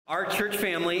Our church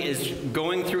family is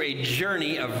going through a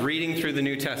journey of reading through the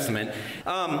New Testament.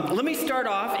 Let me start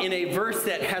off in a verse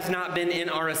that has not been in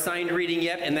our assigned reading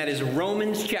yet, and that is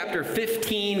Romans chapter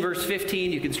 15, verse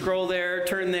 15. You can scroll there,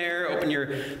 turn there, open your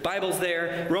Bibles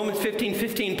there. Romans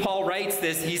 15:15, Paul writes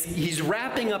this. He's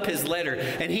wrapping up his letter,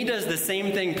 and he does the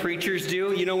same thing preachers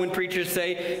do. You know when preachers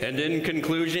say, and in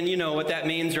conclusion, you know what that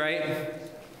means, right?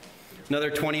 Another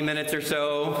 20 minutes or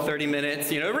so, 30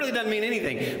 minutes, it really doesn't mean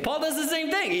anything. Paul does the same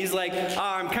thing. He's like,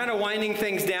 I'm kind of winding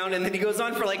things down, and then he goes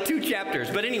on for like 2 chapters.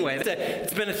 But anyway,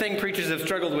 it's been a thing preachers have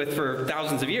struggled with for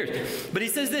thousands of years. But he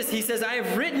says this, he says, I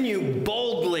have written you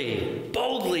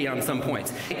boldly on some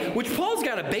points, which Paul's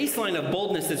got a baseline of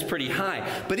boldness that's pretty high.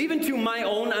 But even to my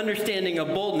own understanding of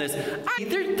boldness,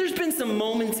 there's been some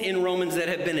moments in Romans that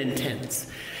have been intense.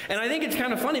 And I think it's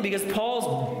kind of funny because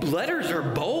Paul's letters are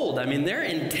bold. I mean, they're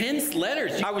intense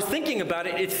letters. I was thinking about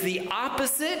it. It's the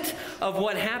opposite of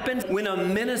what happens when a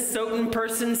Minnesotan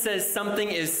person says something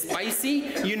is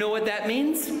spicy. You know what that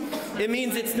means? It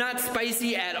means it's not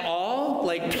spicy at all,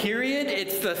 like period.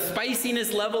 It's the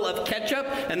spiciness level of ketchup.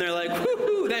 And they're like,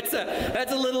 whoo, that's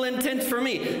a little intense for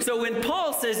me. So when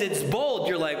Paul says it's bold,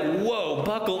 you're like, whoa,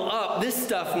 buckle up. This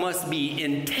stuff must be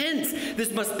intense.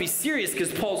 This must be serious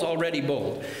because Paul's already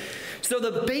bold. So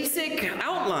the basic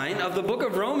outline of the book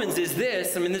of Romans is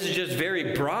this. I mean, this is just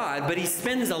very broad, but he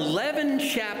spends 11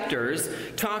 chapters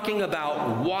talking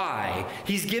about why.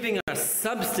 He's giving us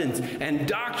substance and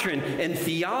doctrine and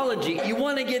theology. You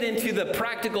want to get into the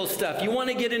practical stuff. You want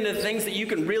to get into things that you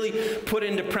can really put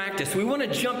into practice. We want to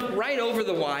jump right over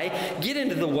the why, get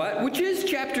into the what, which is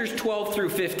chapters 12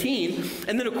 through 15.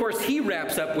 And then, of course, he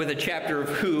wraps up with a chapter of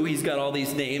who. He's got all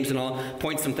these names, and I'll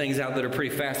point some things out that are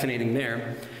pretty fascinating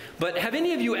there. But have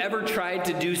any of you ever tried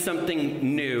to do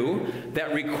something new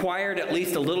that required at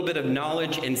least a little bit of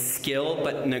knowledge and skill,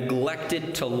 but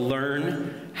neglected to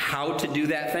learn how to do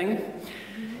that thing?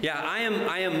 Yeah, I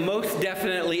am most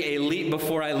definitely a leap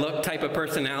before I look type of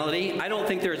personality. I don't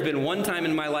think there's been one time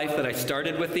in my life that I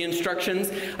started with the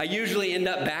instructions. I usually end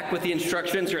up back with the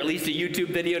instructions or at least a YouTube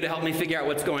video to help me figure out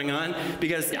what's going on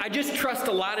because I just trust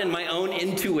a lot in my own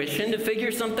intuition to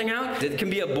figure something out. It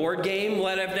can be a board game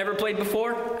that I've never played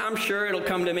before. I'm sure it'll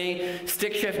come to me.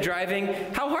 Stick shift driving.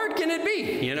 How hard can it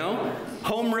be,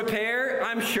 Home repair,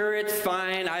 I'm sure it's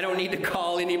fine. I don't need to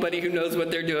call anybody who knows what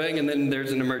they're doing, and then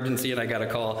there's an emergency and I got to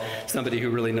call somebody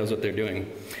who really knows what they're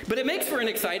doing. But it makes for an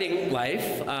exciting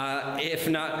life, if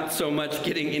not so much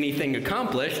getting anything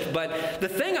accomplished. But the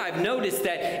thing I've noticed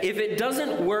that if it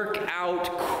doesn't work out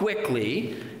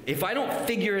quickly, if I don't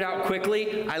figure it out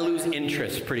quickly, I lose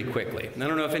interest pretty quickly. I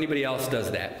don't know if anybody else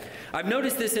does that. I've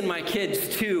noticed this in my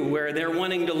kids too, where they're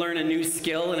wanting to learn a new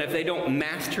skill, and if they don't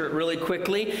master it really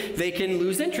quickly, they can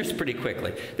lose interest pretty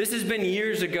quickly. This has been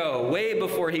years ago, way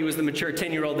before he was the mature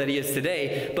 10-year-old that he is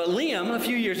today. But Liam, a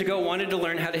few years ago, wanted to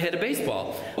learn how to hit a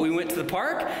baseball. We went to the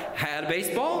park, had a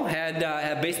baseball, had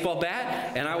a baseball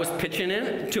bat, and I was pitching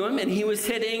it to him, and he was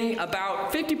hitting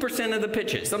about 50% of the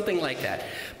pitches, something like that.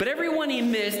 But every one he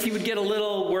missed, he would get a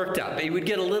little worked up. He would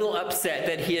get a little upset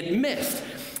that he had missed.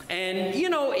 And,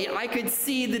 I could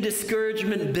see the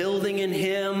discouragement building in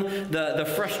him, the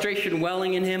frustration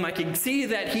welling in him. I could see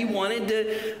that he wanted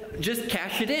to just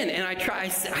cash it in. And I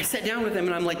sat down with him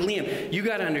and I'm like, Liam, you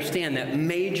got to understand that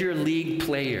major league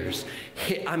players,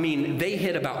 they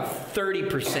hit about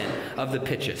 30% of the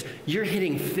pitches. You're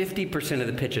hitting 50% of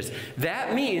the pitches.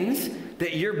 That means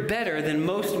that you're better than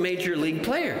most major league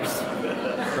players,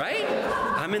 right?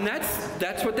 I mean,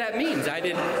 that's what that means.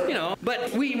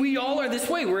 But we all are this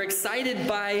way. We're excited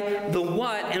by the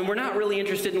what, and we're not really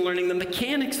interested in learning the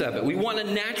mechanics of it. We want to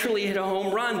naturally hit a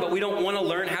home run, but we don't want to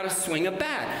learn how to swing a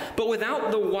bat. But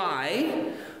without the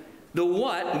why, the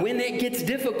what, when it gets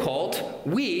difficult,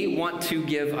 we want to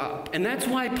give up. And that's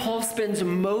why Paul spends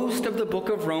most of the book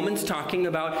of Romans talking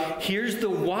about here's the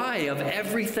why of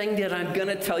everything that I'm going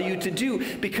to tell you to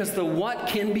do, because the what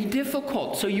can be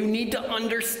difficult. So you need to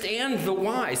understand the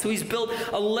why. So he's built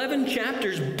 11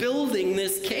 chapters building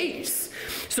this case.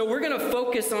 So we're going to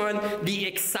focus on the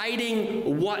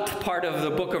exciting what part of the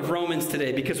book of Romans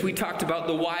today, because we talked about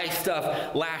the why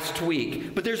stuff last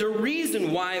week. But there's a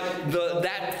reason why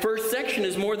that first section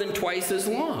is more than twice as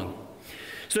long.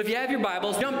 So if you have your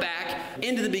Bibles, jump back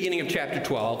into the beginning of chapter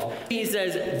 12. He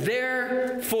says,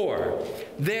 Therefore,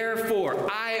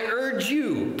 I urge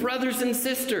you, brothers and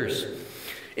sisters,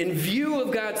 in view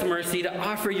of God's mercy, to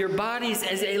offer your bodies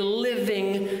as a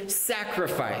living sacrifice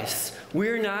sacrifice.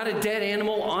 We're not a dead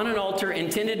animal on an altar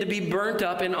intended to be burnt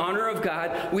up in honor of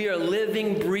God. We are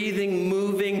living, breathing,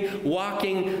 moving,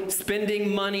 walking,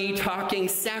 spending money, talking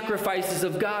sacrifices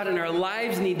of God, and our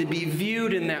lives need to be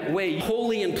viewed in that way,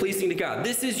 holy and pleasing to God.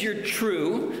 This is your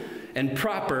true and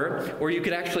proper, or you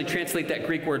could actually translate that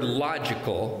Greek word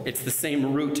logical. It's the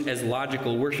same root as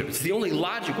logical worship. It's the only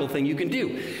logical thing you can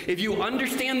do. If you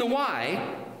understand the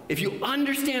why, if you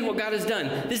understand what God has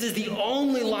done, this is the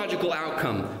only logical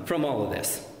outcome from all of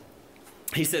this.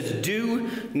 He says, do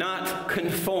not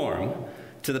conform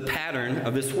to the pattern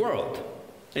of this world.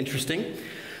 Interesting.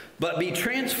 But be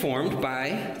transformed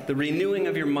by the renewing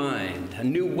of your mind, a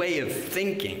new way of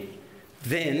thinking.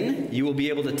 Then you will be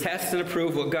able to test and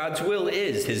approve what God's will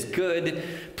is, his good,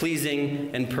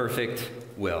 pleasing, and perfect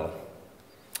will.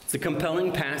 It's a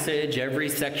compelling passage. Every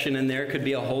section in there could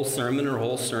be a whole sermon or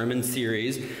whole sermon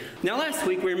series. Now, last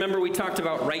week, we talked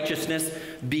about righteousness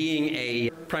being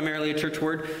primarily a church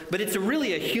word, but it's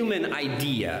really a human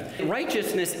idea.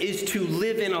 Righteousness is to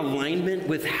live in alignment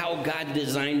with how God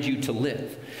designed you to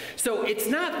live. So it's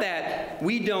not that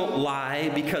we don't lie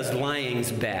because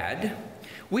lying's bad.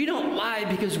 We don't lie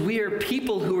because we are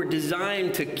people who are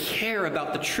designed to care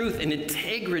about the truth, and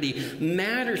integrity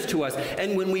matters to us.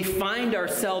 And when we find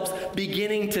ourselves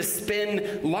beginning to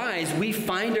spin lies, we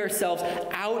find ourselves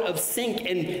out of sync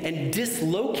and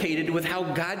dislocated with how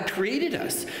God created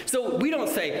us. So we don't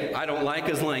say, I don't lie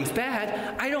because lying's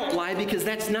bad. I don't lie because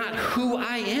that's not who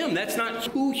I am. That's not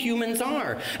who humans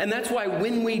are. And that's why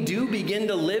when we do begin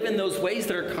to live in those ways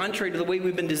that are contrary to the way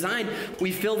we've been designed,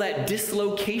 we feel that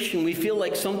dislocation. We feel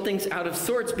like something's out of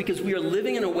sorts because we are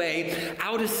living in a way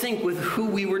out of sync with who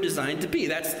we were designed to be.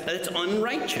 That's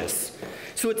unrighteous.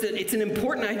 So it's an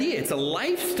important idea. It's a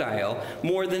lifestyle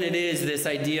more than it is this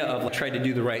idea of I try to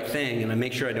do the right thing and I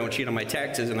make sure I don't cheat on my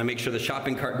taxes and I make sure the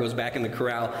shopping cart goes back in the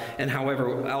corral and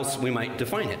however else we might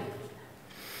define it.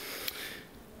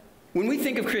 When we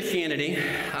think of Christianity,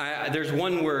 there's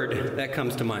one word that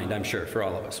comes to mind, I'm sure, for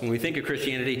all of us. When we think of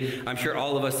Christianity, I'm sure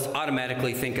all of us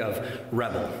automatically think of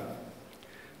rebel.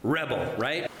 Rebel,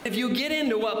 right? If you get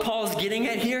into what Paul's getting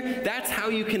at here, that's how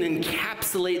you can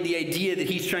encapsulate the idea that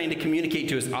he's trying to communicate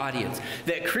to his audience.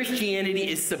 That Christianity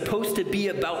is supposed to be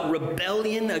about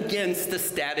rebellion against the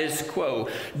status quo.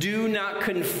 Do not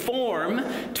conform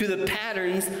to the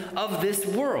patterns of this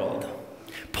world.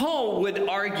 Paul would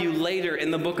argue later in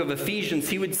the book of Ephesians,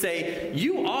 he would say,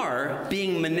 you are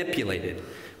being manipulated.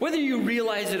 Whether you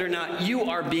realize it or not, you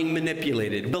are being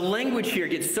manipulated. The language here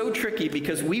gets so tricky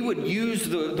because we would use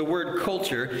the word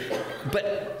culture,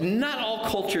 but not all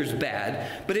culture is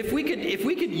bad. But if we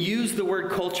could use the word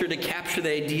culture to capture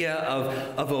the idea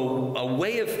of a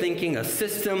way of thinking, a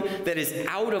system that is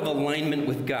out of alignment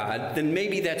with God, then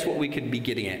maybe that's what we could be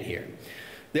getting at here.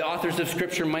 The authors of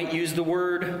Scripture might use the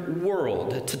word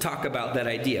world to talk about that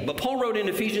idea. But Paul wrote in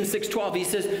Ephesians 6:12, he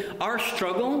says, our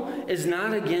struggle is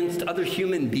not against other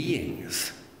human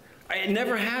beings. It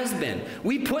never has been.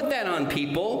 We put that on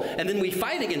people, and then we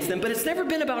fight against them, but it's never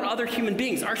been about other human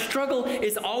beings. Our struggle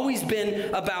has always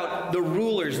been about the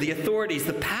rulers, the authorities,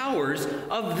 the powers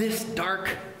of this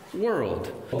dark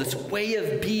world, this way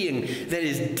of being that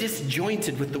is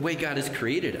disjointed with the way God has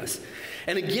created us,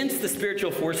 and against the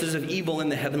spiritual forces of evil in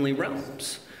the heavenly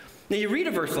realms. Now, you read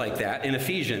a verse like that in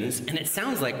Ephesians, and it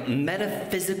sounds like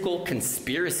metaphysical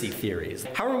conspiracy theories.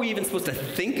 How are we even supposed to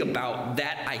think about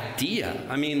that idea?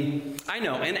 I mean, I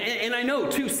know, and I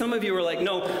know, too, some of you are like,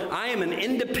 no, I am an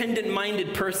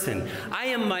independent-minded person. I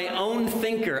am my own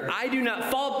thinker. I do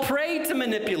not fall prey to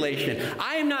manipulation.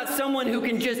 I am not someone who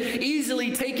can just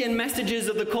easily take in messages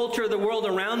of the culture of the world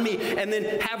around me and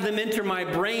then have them enter my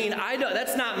brain.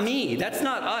 That's not me. That's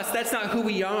not us. That's not who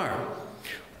we are.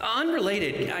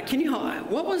 Unrelated,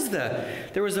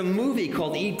 there was a movie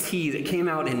called E.T. that came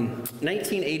out in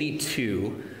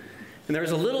 1982, and there was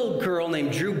a little girl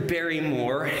named Drew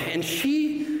Barrymore, and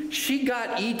she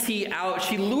got E.T. out,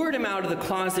 she lured him out of the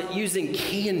closet using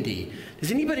candy. Does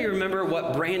anybody remember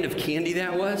what brand of candy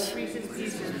that was?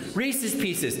 Reese's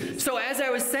Pieces. So as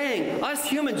I was saying, us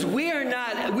humans, we are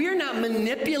not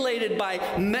manipulated by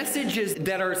messages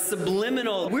that are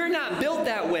subliminal. We're not built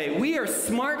that way. We are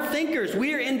smart thinkers.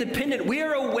 We are independent. We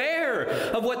are aware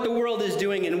of what the world is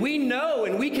doing, and we know,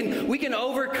 and we can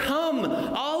overcome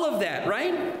all of that,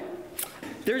 right?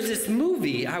 There's this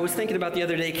movie I was thinking about the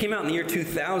other day. It came out in the year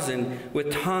 2000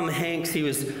 with Tom Hanks. He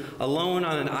was alone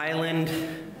on an island,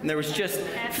 and there was just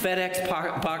FedEx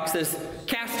boxes.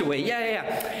 Castaway,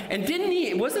 yeah.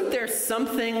 And wasn't there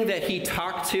something that he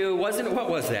talked to? What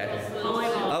was that?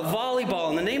 Volleyball. A volleyball.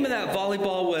 And the name of that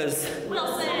volleyball was?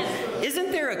 Wilson. Isn't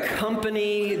Isn't there a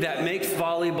company that makes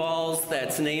volleyballs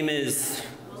that's name is...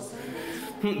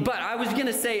 But I was going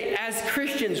to say, as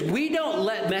Christians, we don't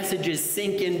let messages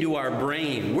sink into our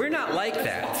brain. We're not like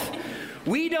that.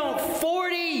 We don't,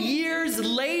 40 years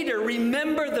later,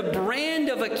 remember the brand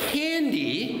of a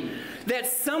candy that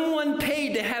someone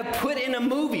paid to have put in a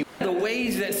movie. The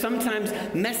ways that sometimes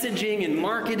messaging and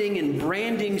marketing and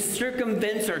branding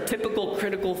circumvents our typical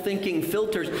critical thinking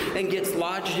filters and gets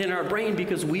lodged in our brain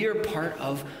because we are part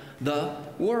of the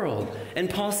world. And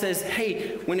Paul says,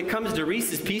 hey, when it comes to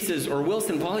Reese's Pieces or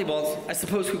Wilson volleyballs, I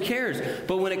suppose who cares?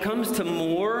 But when it comes to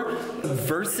more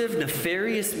subversive,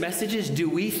 nefarious messages, do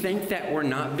we think that we're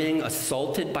not being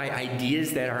assaulted by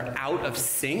ideas that are out of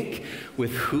sync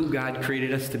with who God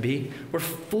created us to be? We're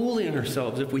fooling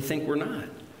ourselves if we think we're not.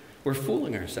 We're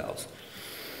fooling ourselves.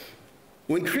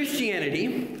 When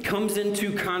Christianity comes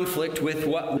into conflict with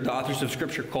what the authors of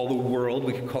Scripture call the world,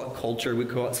 we could call it culture, we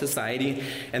could call it society,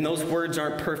 and those words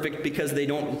aren't perfect because they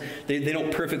don't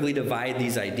perfectly divide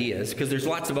these ideas, because there's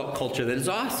lots about culture that is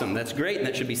awesome, that's great, and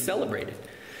that should be celebrated.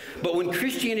 But when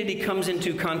Christianity comes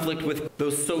into conflict with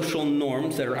those social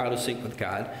norms that are out of sync with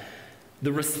God,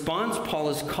 the response Paul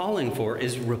is calling for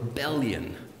is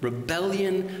rebellion.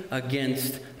 Rebellion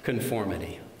against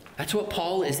conformity. That's what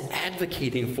Paul is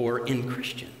advocating for in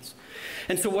Christians.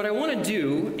 And so what I want to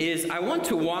do is I want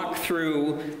to walk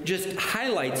through just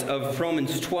highlights of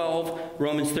Romans 12,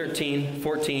 Romans 13,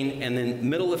 14, and then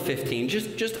middle of 15,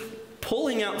 just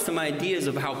pulling out some ideas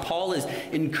of how Paul is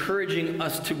encouraging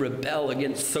us to rebel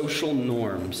against social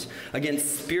norms,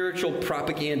 against spiritual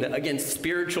propaganda, against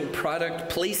spiritual product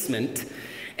placement,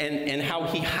 and how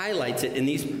he highlights it in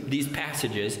these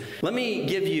passages. Let me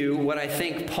give you what I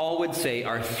think Paul would say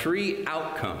are 3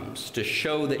 outcomes to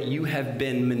show that you have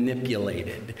been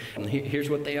manipulated. And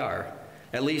here's what they are,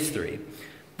 at least 3.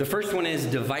 The first one is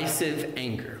divisive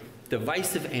anger.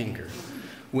 Divisive anger.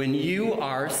 When you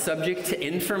are subject to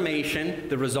information,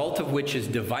 the result of which is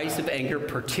divisive anger,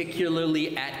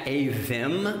 particularly at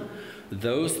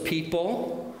those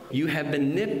people, you have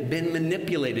been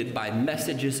manipulated by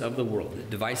messages of the world.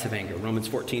 Divisive anger. Romans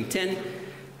 14:10,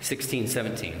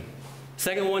 16:17.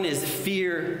 Second one is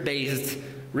fear-based,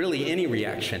 really any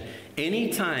reaction.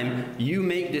 Anytime you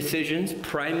make decisions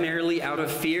primarily out of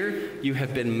fear, you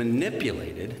have been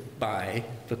manipulated by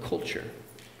the culture.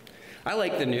 I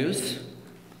like the news.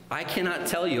 I cannot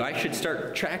tell you, I should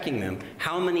start tracking them.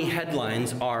 How many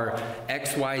headlines are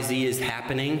XYZ is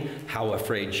happening? How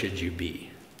afraid should you be?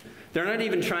 They're not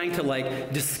even trying to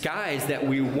disguise that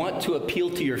we want to appeal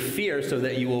to your fear so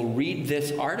that you will read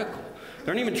this article.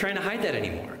 They're not even trying to hide that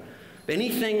anymore.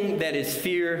 Anything that is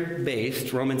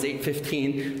fear-based, Romans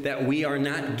 8:15, that we are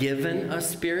not given a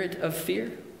spirit of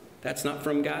fear, that's not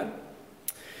from God.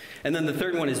 And then the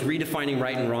third one is redefining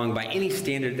right and wrong by any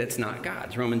standard that's not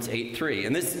God's, Romans 8:3.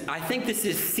 And I think this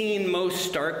is seen most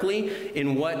starkly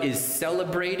in what is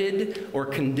celebrated or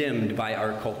condemned by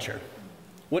our culture.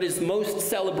 What is most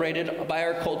celebrated by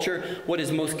our culture? What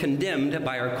is most condemned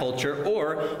by our culture?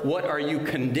 Or what are you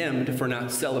condemned for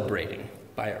not celebrating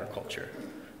by our culture?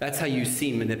 That's how you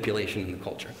see manipulation in the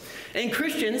culture. And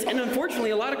Christians, and unfortunately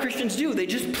a lot of Christians do, they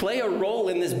just play a role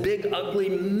in this big ugly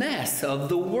mess of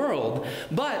the world.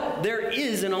 But there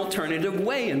is an alternative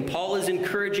way, and Paul is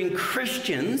encouraging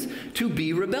Christians to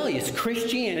be rebellious.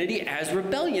 Christianity as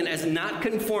rebellion, as not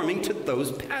conforming to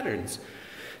those patterns.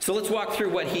 So let's walk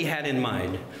through what he had in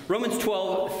mind. Romans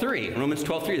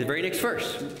 12:3, the very next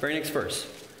verse.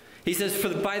 He says, "For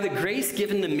by the grace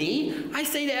given to me, I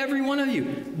say to every one of you,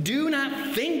 do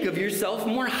not think of yourself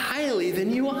more highly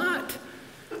than you ought,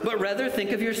 but rather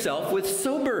think of yourself with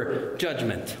sober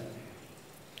judgment."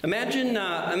 Imagine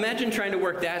trying to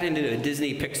work that into a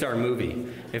Disney Pixar movie,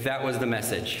 if that was the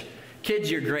message. Kids,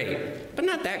 you're great, but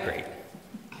not that great.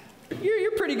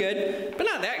 You're pretty good, but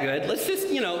not that good. Let's just,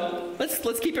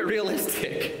 let's keep it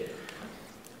realistic.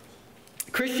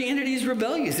 Christianity is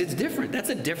rebellious. It's different. That's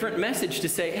a different message to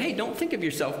say, hey, don't think of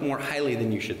yourself more highly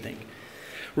than you should think.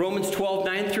 Romans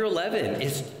 12:9-11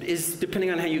 is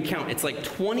depending on how you count, it's like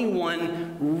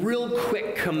 21 real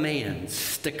quick commands,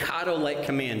 staccato-like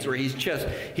commands, where he's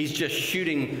just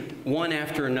shooting one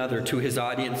after another to his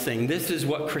audience, saying, this is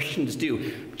what Christians do.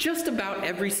 Just about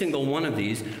every single one of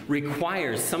these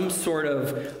requires some sort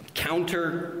of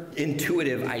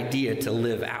counterintuitive idea to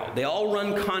live out. They all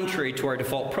run contrary to our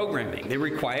default programming. They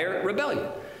require rebellion.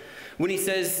 When he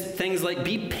says things like,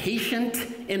 be patient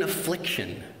in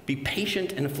affliction. Be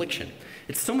patient in affliction.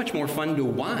 It's so much more fun to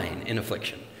whine in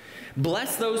affliction.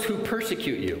 Bless those who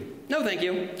persecute you. No, thank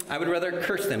you. I would rather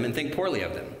curse them and think poorly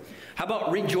of them. How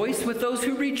about rejoice with those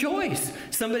who rejoice?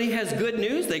 Somebody has good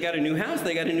news. They got a new house.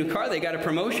 They got a new car. They got a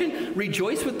promotion.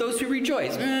 Rejoice with those who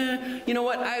rejoice. You know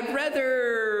what? I'd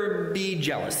rather be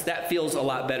jealous. That feels a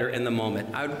lot better in the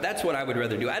moment. That's what I would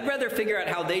rather do. I'd rather figure out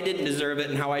how they didn't deserve it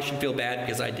and how I should feel bad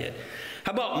because I did.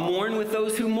 How about mourn with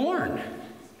those who mourn?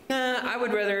 I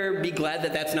would rather be glad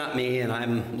that that's not me and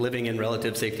I'm living in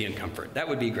relative safety and comfort. That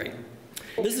would be great.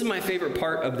 This is my favorite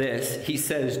part of this. He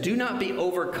says, do not be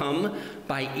overcome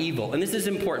by evil. And this is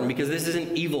important because this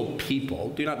isn't evil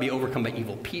people. Do not be overcome by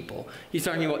evil people. He's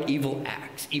talking about evil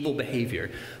acts, evil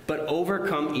behavior. But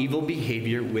overcome evil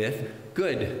behavior with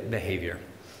good behavior.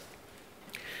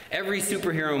 Every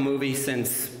superhero movie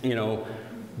since,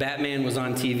 Batman was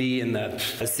on TV in the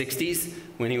 60s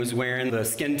when he was wearing the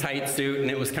skin-tight suit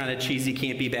and it was kind of cheesy,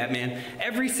 campy Batman.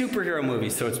 Every superhero movie,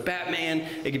 so it's Batman,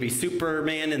 it could be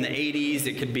Superman in the 80s,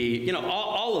 it could be,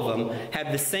 all of them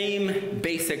have the same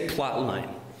basic plot line.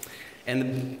 And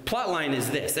the plot line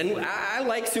is this, and I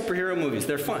like superhero movies,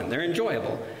 they're fun, they're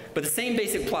enjoyable. But the same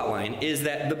basic plot line is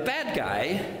that the bad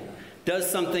guy does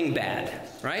something bad,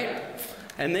 right?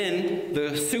 And then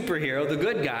the superhero, the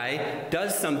good guy,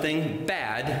 does something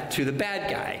bad to the bad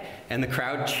guy. And the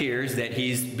crowd cheers that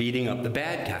he's beating up the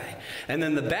bad guy. And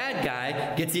then the bad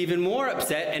guy gets even more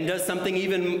upset and does something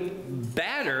even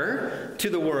badder to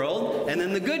the world. And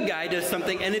then the good guy does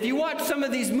something. And if you watch some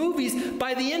of these movies,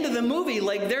 by the end of the movie,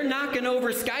 they're knocking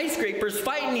over skyscrapers,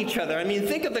 fighting each other. I mean,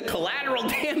 think of the collateral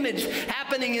damage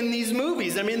happening in these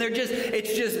movies. I mean,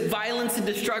 it's just violence and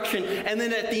destruction. And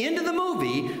then at the end of the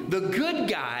movie, the good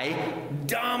guy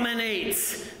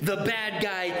dominates the bad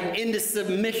guy into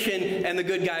submission, and the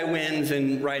good guy wins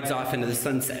and rides off into the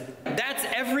sunset. That's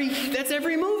every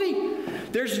movie.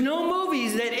 There's no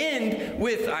movies that end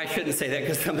with, I shouldn't say that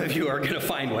because some of you are going to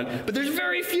find one, but there's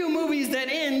very few movies that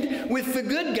end with the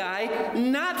good guy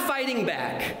not fighting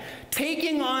back,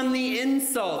 taking on the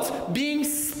insults, being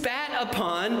spat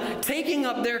upon, taking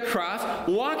up their cross,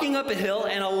 walking up a hill,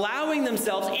 and allowing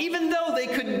themselves, even though they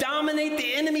could dominate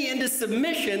the enemy into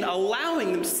submission,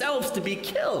 allowing themselves to be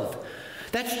killed.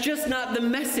 That's just not the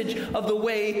message of the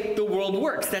way the world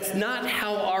works. That's not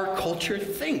how our culture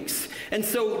thinks. And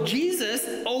so Jesus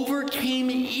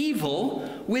overcame evil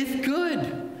with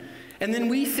good. And then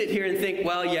we sit here and think,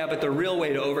 well, yeah, but the real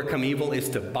way to overcome evil is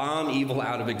to bomb evil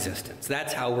out of existence.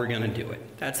 That's how we're going to do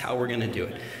it. That's how we're going to do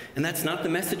it. And that's not the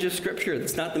message of Scripture.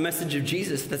 That's not the message of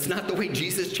Jesus. That's not the way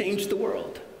Jesus changed the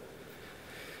world.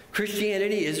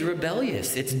 Christianity is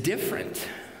rebellious. It's different.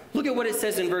 Look at what it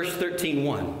says in verse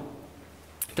 13:1.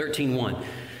 13:1.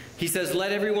 He says,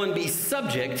 let everyone be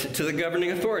subject to the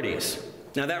governing authorities.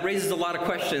 Now that raises a lot of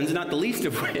questions, not the least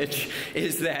of which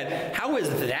is that how is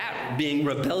that being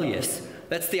rebellious?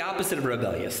 That's the opposite of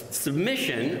rebellious.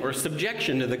 Submission or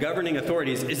subjection to the governing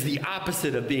authorities is the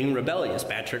opposite of being rebellious,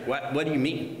 Patrick. What do you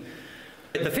mean?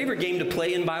 The favorite game to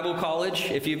play in Bible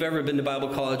college, if you've ever been to Bible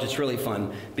college, it's really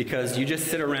fun because you just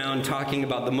sit around talking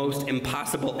about the most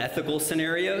impossible ethical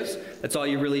scenarios. That's all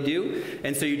you really do.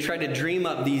 And so you try to dream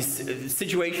up these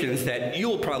situations that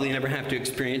you'll probably never have to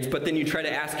experience, but then you try to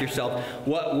ask yourself,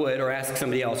 or ask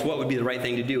somebody else, what would be the right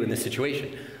thing to do in this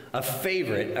situation? A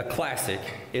favorite, a classic,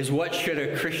 is what should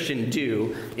a Christian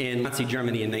do in Nazi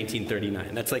Germany in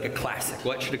 1939? That's like a classic.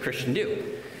 What should a Christian do?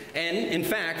 And in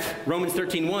fact, Romans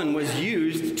 13:1 was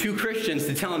used to Christians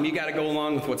to tell them you got to go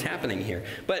along with what's happening here.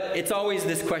 But it's always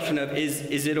this question of,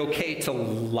 is it okay to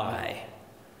lie?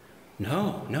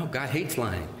 No, God hates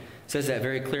lying. It says that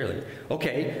very clearly.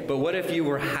 Okay, but what if you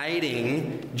were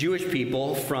hiding Jewish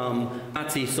people from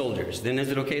Nazi soldiers? Then is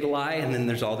it okay to lie? And then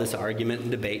there's all this argument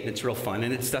and debate, and it's real fun,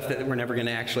 and it's stuff that we're never going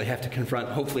to actually have to confront,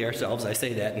 hopefully ourselves. I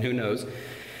say that, and who knows.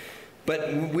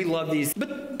 But we love these.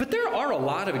 But there are a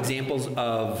lot of examples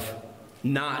of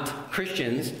not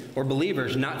Christians or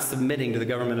believers not submitting to the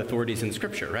government authorities in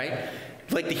Scripture, right?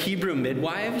 Like the Hebrew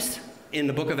midwives in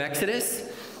the book of Exodus.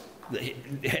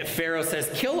 Pharaoh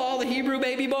says, kill all the Hebrew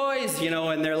baby boys,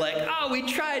 and they're like, oh, we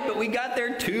tried, but we got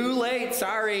there too late.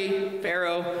 Sorry,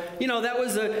 Pharaoh.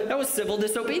 That was civil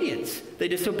disobedience. They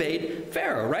disobeyed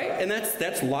Pharaoh, right? And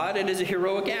that's lauded as a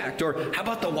heroic act. Or how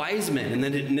about the wise men in the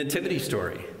nativity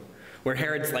story? Where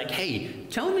Herod's like, hey,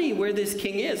 tell me where this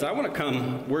king is. I want to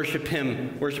come worship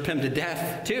him to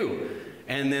death too.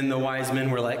 And then the wise men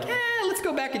were like, let's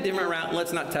go back a different route.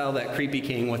 Let's not tell that creepy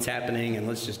king what's happening, and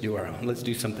let's just do our own. Let's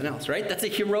do something else, right? That's a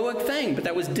heroic thing, but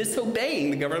that was disobeying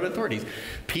the government authorities.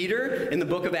 Peter, in the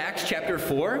book of Acts chapter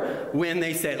 4, when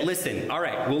they said, listen, all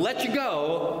right, we'll let you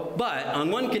go, but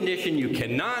on one condition, you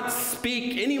cannot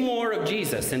speak any more of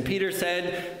Jesus. And Peter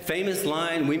said, famous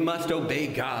line, we must obey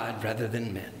God rather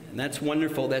than men. And that's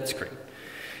wonderful, that's great.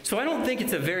 So I don't think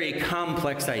it's a very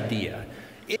complex idea.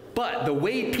 But the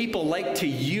way people like to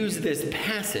use this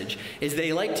passage is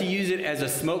they like to use it as a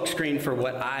smokescreen for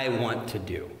what I want to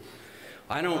do.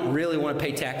 I don't really want to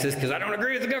pay taxes because I don't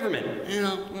agree with the government.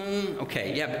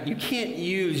 Okay, yeah, but you can't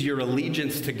use your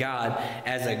allegiance to God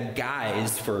as a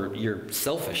guise for your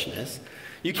selfishness.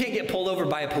 You can't get pulled over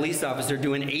by a police officer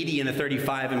doing 80 in a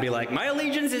 35 and be like, my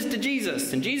allegiance is to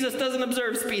Jesus, and Jesus doesn't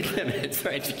observe speed limits,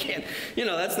 right? You can't,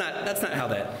 that's not how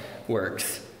that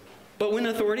works. But when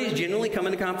authorities generally come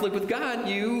into conflict with God,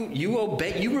 you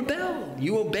obey, you rebel,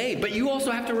 you obey. But you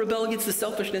also have to rebel against the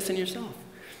selfishness in yourself.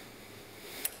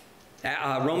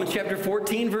 Romans chapter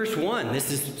 14, verse 1.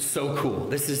 This is so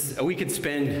cool. We could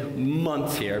spend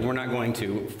months here, and we're not going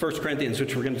to. 1 Corinthians,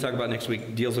 which we're going to talk about next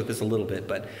week, deals with this a little bit.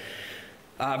 But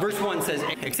verse 1 says,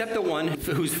 except the one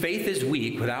whose faith is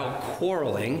weak without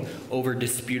quarreling over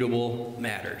disputable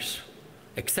matters.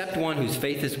 Except one whose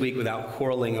faith is weak without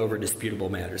quarreling over disputable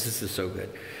matters. This is so good.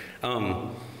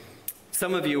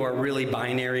 Some of you are really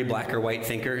binary, black or white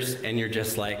thinkers, and you're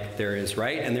just like, there is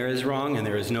right and there is wrong and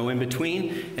there is no in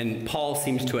between. And Paul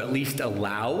seems to at least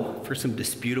allow for some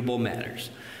disputable matters.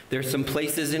 There's some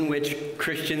places in which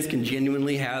Christians can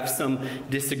genuinely have some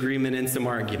disagreement and some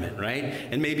argument, right?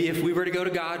 And maybe if we were to go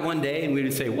to God one day and we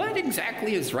would say, what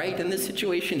exactly is right in this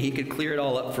situation, he could clear it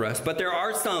all up for us. But there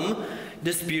are some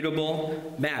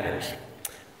disputable matters.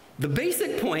 The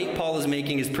basic point Paul is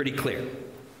making is pretty clear.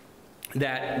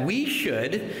 That we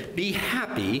should be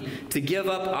happy to give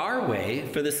up our way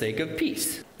for the sake of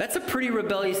peace. That's a pretty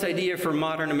rebellious idea for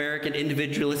modern American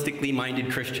individualistically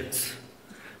minded Christians.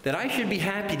 That I should be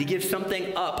happy to give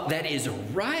something up that is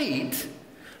right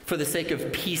for the sake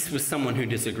of peace with someone who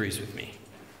disagrees with me.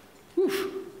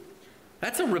 Whew.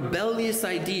 That's a rebellious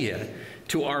idea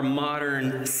to our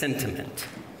modern sentiment.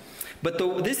 But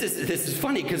this is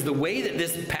funny because the way that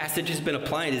this passage has been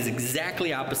applied is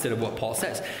exactly opposite of what Paul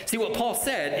says. See, what Paul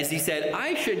said is he said,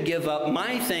 I should give up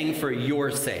my thing for your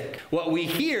sake. What we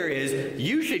hear is,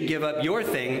 you should give up your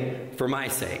thing for my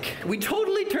sake. We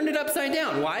totally turned it upside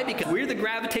down. Why? Because we're the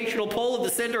gravitational pull of the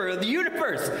center of the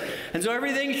universe. And so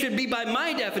everything should be by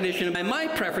my definition, and by my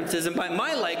preferences, and by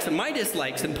my likes and my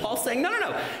dislikes. And Paul's saying,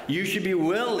 no. You should be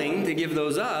willing to give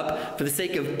those up for the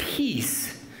sake of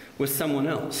peace with someone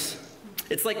else.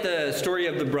 It's like the story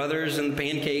of the brothers and the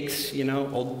pancakes,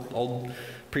 old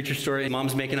preacher story.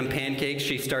 Mom's making them pancakes.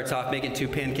 She starts off making 2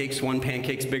 pancakes. One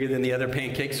pancake's bigger than the other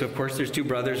pancake. So, of course, there's 2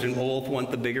 brothers and both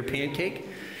want the bigger pancake.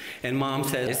 And Mom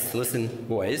says, listen,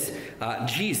 boys,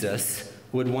 Jesus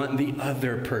would want the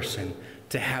other person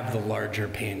to have the larger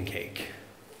pancake.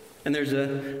 And there's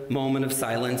a moment of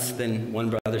silence. Then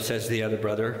one brother says to the other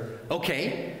brother,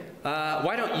 okay,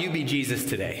 why don't you be Jesus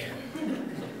today?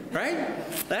 Right?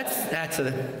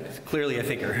 That's clearly a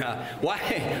thinker.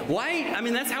 Why? I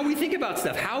mean, that's how we think about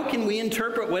stuff. How can we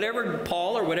interpret whatever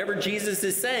Paul or whatever Jesus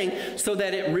is saying so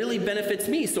that it really benefits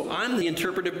me? So I'm the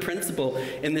interpretive principle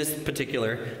in this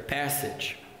particular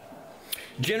passage.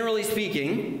 Generally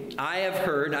speaking, I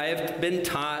have been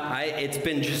taught, it's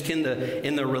been just in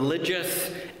the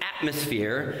religious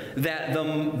atmosphere that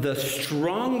the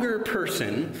stronger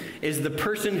person is the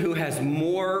person who has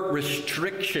more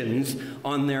restrictions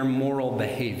on their moral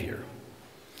behavior.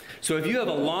 So if you have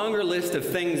a longer list of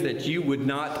things that you would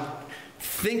not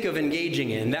think of engaging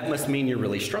in, that must mean you're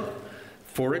really strong.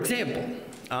 For example,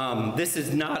 this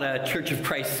is not a Church of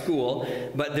Christ school,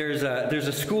 but there's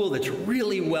a school that's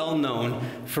really well known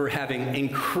for having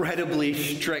incredibly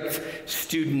strict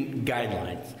student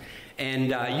guidelines.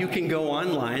 And you can go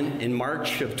online in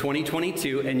March of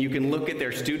 2022 and you can look at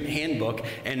their student handbook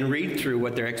and read through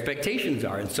what their expectations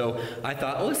are. And so I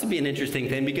thought, this would be an interesting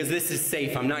thing because this is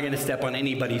safe. I'm not going to step on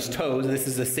anybody's toes. This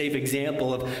is a safe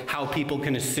example of how people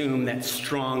can assume that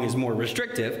strong is more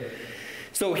restrictive.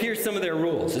 So here's some of their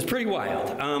rules. It's pretty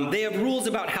wild. They have rules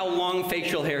about how long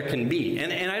facial hair can be.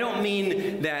 And I don't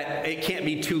mean that it can't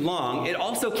be too long. It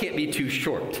also can't be too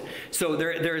short. So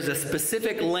there is a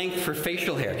specific length for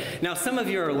facial hair. Now, some of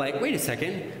you are like, wait a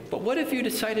second, but what if you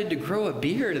decided to grow a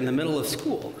beard in the middle of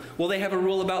school? Well, they have a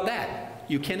rule about that.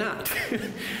 You cannot.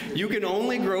 You can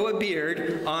only grow a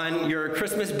beard on your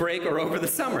Christmas break or over the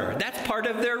summer. That's part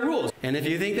of their rules. And if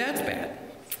you think that's bad,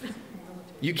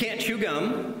 you can't chew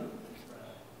gum.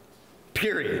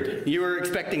 Period. You were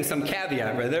expecting some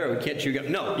caveat right there. We can't chew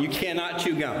gum. No, you cannot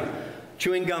chew gum.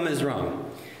 Chewing gum is wrong,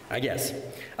 I guess.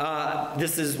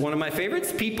 This is one of my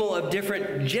favorites. People of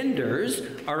different genders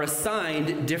are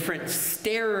assigned different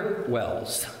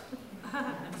stairwells.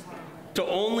 So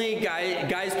only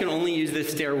guys can only use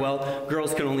this stairwell.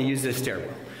 Girls can only use this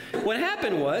stairwell. What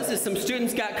happened is some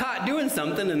students got caught doing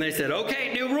something and they said,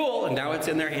 okay, new rule, and now it's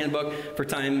in their handbook for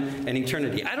time and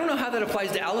eternity. I don't know how that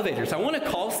applies to elevators. I want to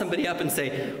call somebody up and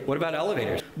say, what about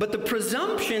elevators? But the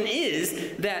presumption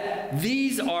is that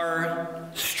these are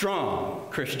strong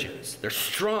Christians. They're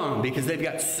strong because they've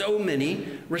got so many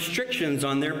restrictions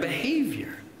on their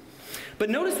behavior. But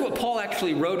notice what Paul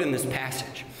actually wrote in this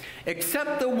passage.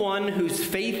 Except the one whose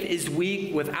faith is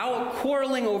weak without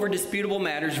quarreling over disputable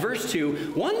matters. Verse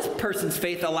 2, one person's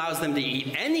faith allows them to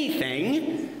eat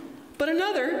anything, but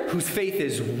another, whose faith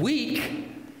is weak,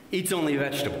 eats only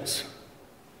vegetables.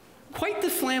 Quite the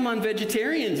slam on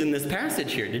vegetarians in this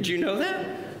passage here. Did you know that?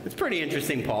 It's pretty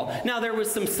interesting, Paul. Now, there was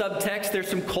some subtext. There's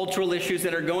some cultural issues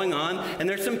that are going on, and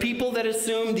there's some people that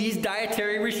assume these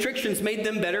dietary restrictions made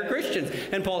them better Christians.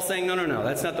 And Paul's saying, no,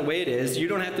 that's not the way it is. You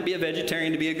don't have to be a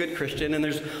vegetarian to be a good Christian, and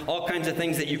there's all kinds of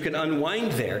things that you can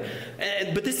unwind there.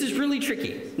 But this is really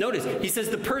tricky. Notice, he says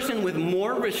the person with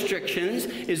more restrictions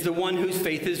is the one whose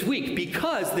faith is weak,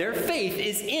 because their faith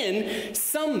is in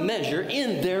some measure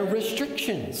in their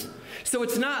restrictions. So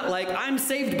it's not like I'm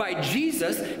saved by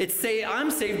Jesus, it's say I'm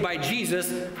saved by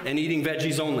Jesus and eating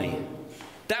veggies only.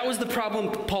 That was the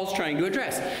problem Paul's trying to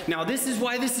address. Now this is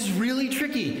why this is really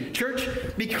tricky, church,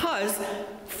 because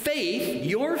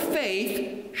your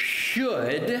faith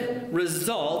should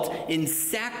result in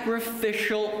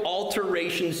sacrificial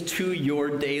alterations to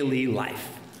your daily life.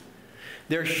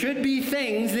 There should be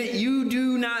things that you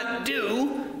do not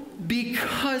do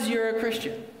because you're a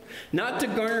Christian. Not to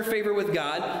garner favor with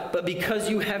God, but because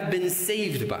you have been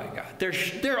saved by God.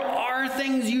 There are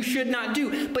things you should not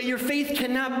do, but your faith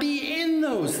cannot be in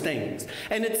those things.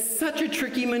 And it's such a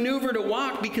tricky maneuver to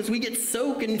walk because we get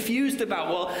so confused about,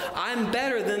 well, I'm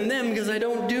better than them because I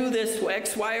don't do this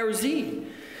X, Y, or Z.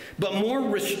 But more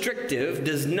restrictive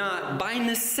does not, by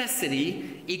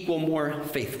necessity, equal more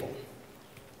faithful.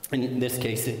 In this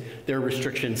case, their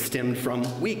restrictions stemmed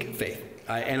from weak faith.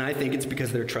 And I think it's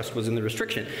because their trust was in the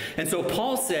restriction. And so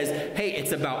Paul says, hey,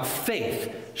 it's about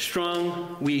faith.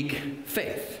 Strong, weak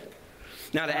faith.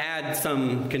 Now to add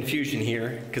some confusion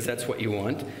here, because that's what you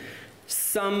want.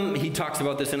 He talks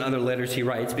about this in other letters he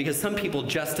writes, because some people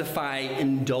justify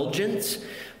indulgence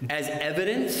as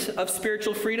evidence of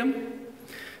spiritual freedom.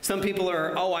 Some people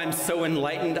are, I'm so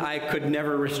enlightened, I could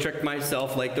never restrict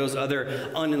myself like those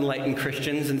other unenlightened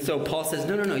Christians. And so Paul says,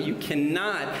 no, you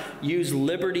cannot use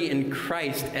liberty in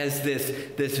Christ as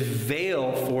this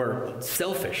veil for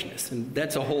selfishness. And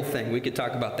that's a whole thing. We could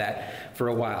talk about that for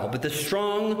a while. But the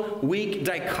strong, weak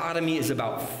dichotomy is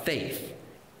about faith.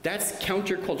 That's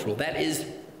countercultural. That is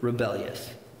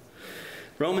rebellious.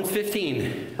 Romans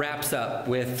 15 wraps up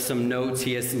with some notes.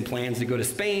 He has some plans to go to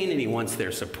Spain, and he wants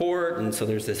their support, and so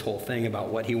there's this whole thing about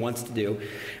what he wants to do.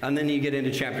 And then you get into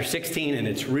chapter 16, and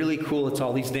it's really cool. It's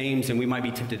all these names, and we might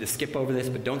be tempted to skip over this,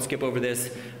 but don't skip over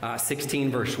this. 16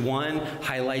 verse 1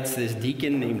 highlights this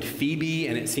deacon named Phoebe,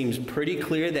 and it seems pretty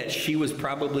clear that she was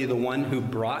probably the one who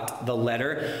brought the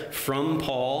letter from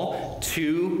Paul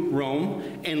to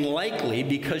Rome, and likely,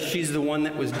 because she's the one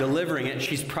that was delivering it,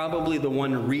 she's probably the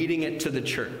one reading it to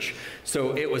the church.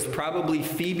 So it was probably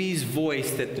Phoebe's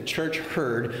voice that the church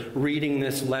heard reading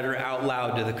this letter out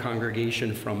loud to the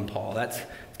congregation from Paul. That's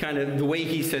kind of the way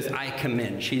he says, I come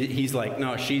in. He's like,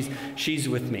 no, she's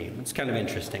with me. It's kind of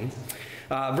interesting.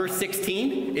 Verse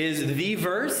 16 is the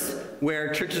verse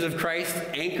where churches of Christ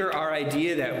anchor our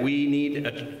idea that we need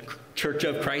a Church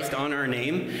of Christ on our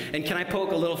name. And can I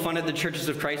poke a little fun at the Churches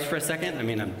of Christ for a second? I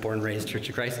mean, I'm born and raised Church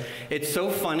of Christ. It's so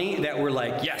funny that we're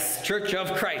like, yes, Church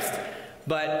of Christ.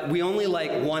 But we only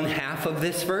like one half of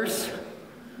this verse.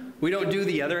 We don't do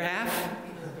the other half,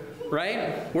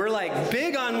 right? We're like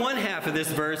big on one half of this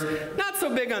verse, not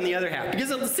so big on the other half.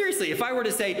 Because seriously, if I were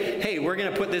to say, hey, we're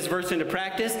going to put this verse into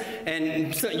practice,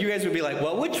 and so you guys would be like,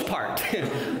 well, which part?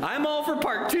 I'm all for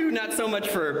part 2, not so much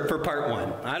for part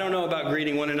 1. I don't know about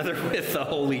greeting one another with a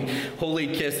holy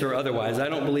kiss or otherwise. I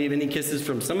don't believe any kisses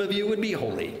from some of you would be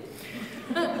holy.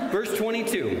 Verse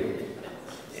 22.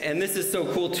 And this is so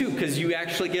cool, too, because you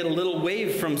actually get a little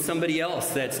wave from somebody else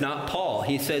that's not Paul.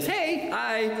 He says, hey,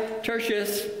 hi,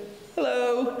 Tertius.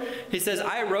 Hello. He says,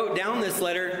 I wrote down this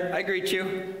letter. I greet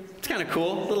you. It's kind of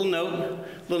cool. Little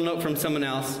note from someone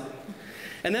else.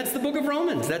 And that's the book of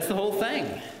Romans. That's the whole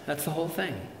thing. That's the whole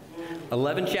thing.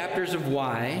 11 chapters of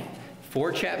why,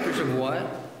 4 chapters of what,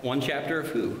 1 chapter of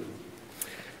who.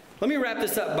 Let me wrap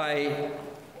this up by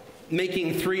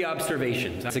making 3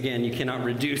 observations. Again, you cannot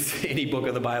reduce any book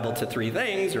of the Bible to 3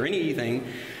 things or anything.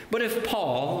 But if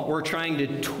Paul were trying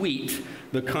to tweet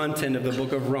the content of the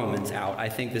book of Romans out, I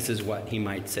think this is what he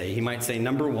might say. He might say,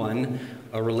 number 1,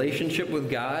 a relationship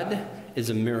with God is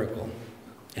a miracle.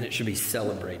 and it should be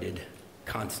celebrated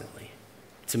constantly.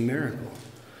 It's a miracle.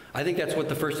 I think that's what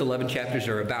the first 11 chapters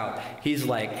are about. He's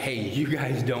like, hey, you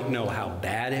guys don't know how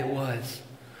bad it was.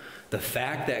 The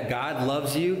fact that God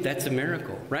loves you, that's a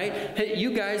miracle, right? Hey,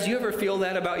 you guys, you ever feel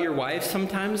that about your wife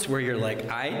sometimes where you're like,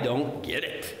 I don't get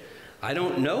it. I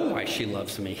don't know why she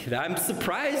loves me. I'm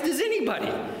surprised as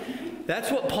anybody.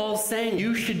 That's what Paul's saying.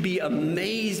 You should be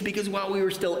amazed because while we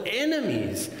were still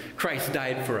enemies, Christ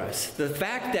died for us. The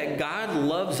fact that God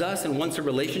loves us and wants a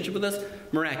relationship with us,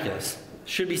 miraculous.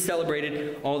 Should be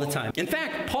celebrated all the time. In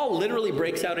fact, Paul literally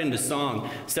breaks out into song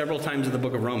several times in the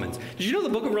book of Romans. Did you know the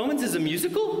book of Romans is a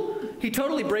musical? He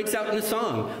totally breaks out into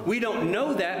song. We don't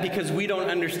know that because we don't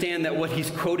understand that what he's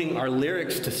quoting are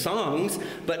lyrics to songs,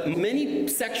 but many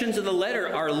sections of the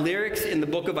letter are lyrics in the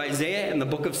book of Isaiah and the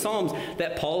book of Psalms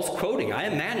that Paul's quoting. I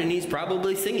imagine he's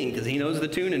probably singing because he knows the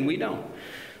tune and we don't.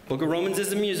 Book of Romans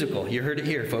is a musical. You heard it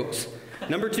here, folks.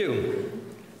 Number 2.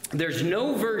 There's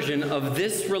no version of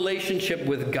this relationship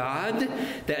with God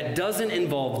that doesn't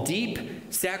involve deep,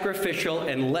 sacrificial,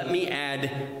 and let me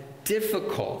add,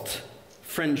 difficult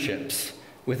friendships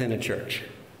within a church.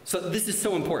 So this is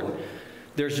so important.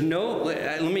 There's no,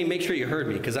 let me make sure you heard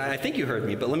me, because I think you heard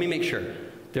me, but let me make sure.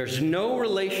 There's no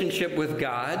relationship with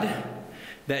God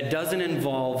that doesn't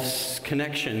involve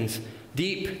connections,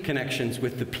 deep connections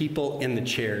with the people in the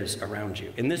chairs around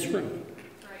you, in this room.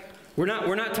 We're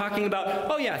not talking about,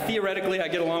 oh yeah, theoretically I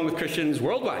get along with Christians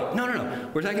worldwide.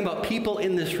 No. We're talking about people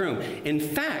in this room. In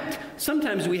fact,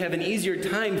 sometimes we have an easier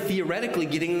time theoretically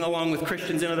getting along with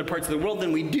Christians in other parts of the world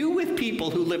than we do with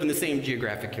people who live in the same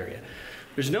geographic area.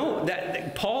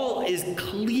 Paul is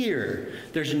clear.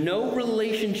 There's no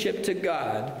relationship to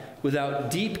God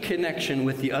without deep connection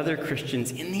with the other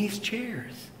Christians in these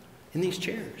chairs.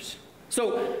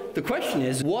 So the question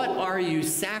is, what are you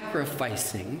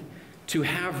sacrificing to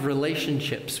have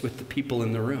relationships with the people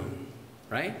in the room,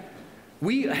 right?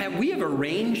 We have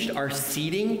arranged our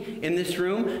seating in this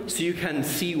room so you can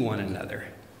see one another.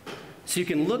 So you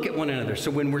can look at one another.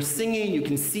 So when we're singing, you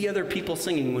can see other people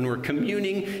singing. When we're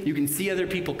communing, you can see other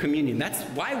people communing. That's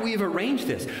why we've arranged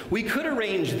this. We could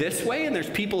arrange this way, and there's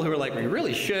people who are like, we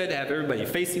really should have everybody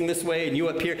facing this way and you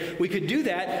up here. We could do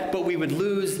that, but we would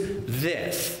lose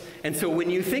this. And so when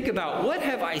you think about what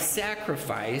have I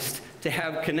sacrificed to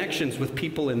have connections with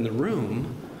people in the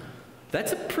room,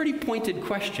 that's a pretty pointed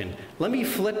question. Let me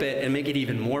flip it and make it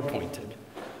even more pointed.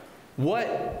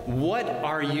 What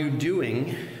are you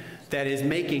doing that is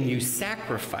making you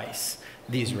sacrifice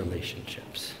these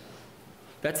relationships?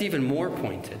 That's even more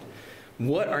pointed.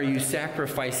 What are you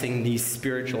sacrificing these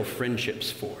spiritual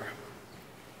friendships for?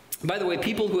 By the way,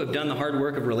 people who have done the hard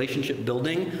work of relationship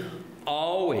building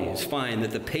always find that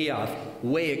the payoff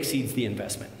way exceeds the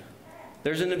investment.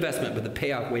 There's an investment, but the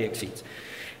payoff way exceeds.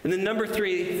 And then number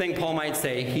 3 thing Paul might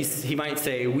say, he might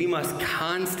say, we must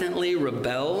constantly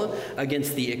rebel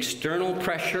against the external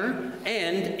pressure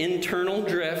and internal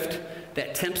drift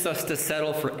that tempts us to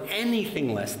settle for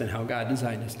anything less than how God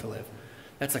designed us to live.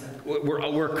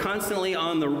 We're constantly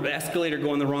on the escalator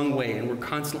going the wrong way, and we're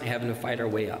constantly having to fight our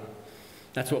way up.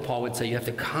 That's what Paul would say. You have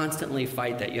to constantly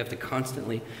fight that. You have to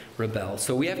constantly rebel.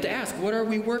 So we have to ask, what are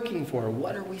we working for?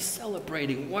 What are we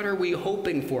celebrating? What are we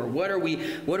hoping for? What are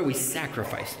we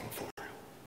sacrificing for?